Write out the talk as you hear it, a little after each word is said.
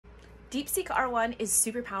Deepseek R-1 is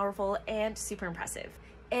super powerful and super impressive,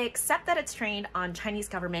 except that it's trained on Chinese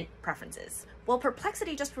government preferences. Well,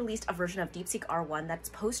 Perplexity just released a version of Deepseek R-1 that's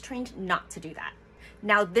post-trained not to do that.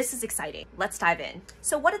 Now this is exciting. Let's dive in.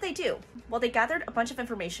 So what did they do? Well, they gathered a bunch of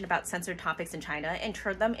information about censored topics in China and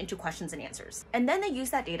turned them into questions and answers. And then they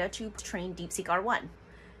used that data to train Deepseek R-1.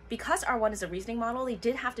 Because R1 is a reasoning model, they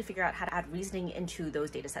did have to figure out how to add reasoning into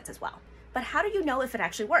those data sets as well. But how do you know if it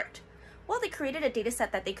actually worked? Well, they created a data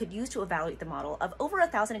set that they could use to evaluate the model of over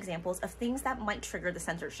 1,000 examples of things that might trigger the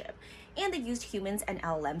censorship, and they used humans and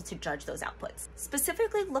LLMs to judge those outputs.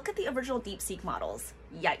 Specifically, look at the original DeepSeek models.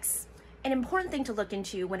 Yikes. An important thing to look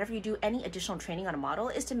into whenever you do any additional training on a model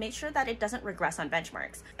is to make sure that it doesn't regress on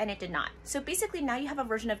benchmarks, and it did not. So basically now you have a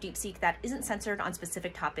version of DeepSeek that isn't censored on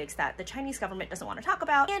specific topics that the Chinese government doesn't want to talk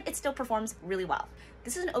about, and it still performs really well.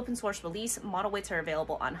 This is an open source release, model weights are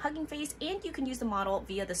available on Hugging Face, and you can use the model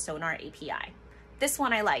via the Sonar API. This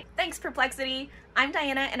one I like. Thanks, Perplexity! I'm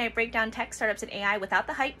Diana, and I break down tech, startups, and AI without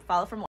the hype. Follow for more.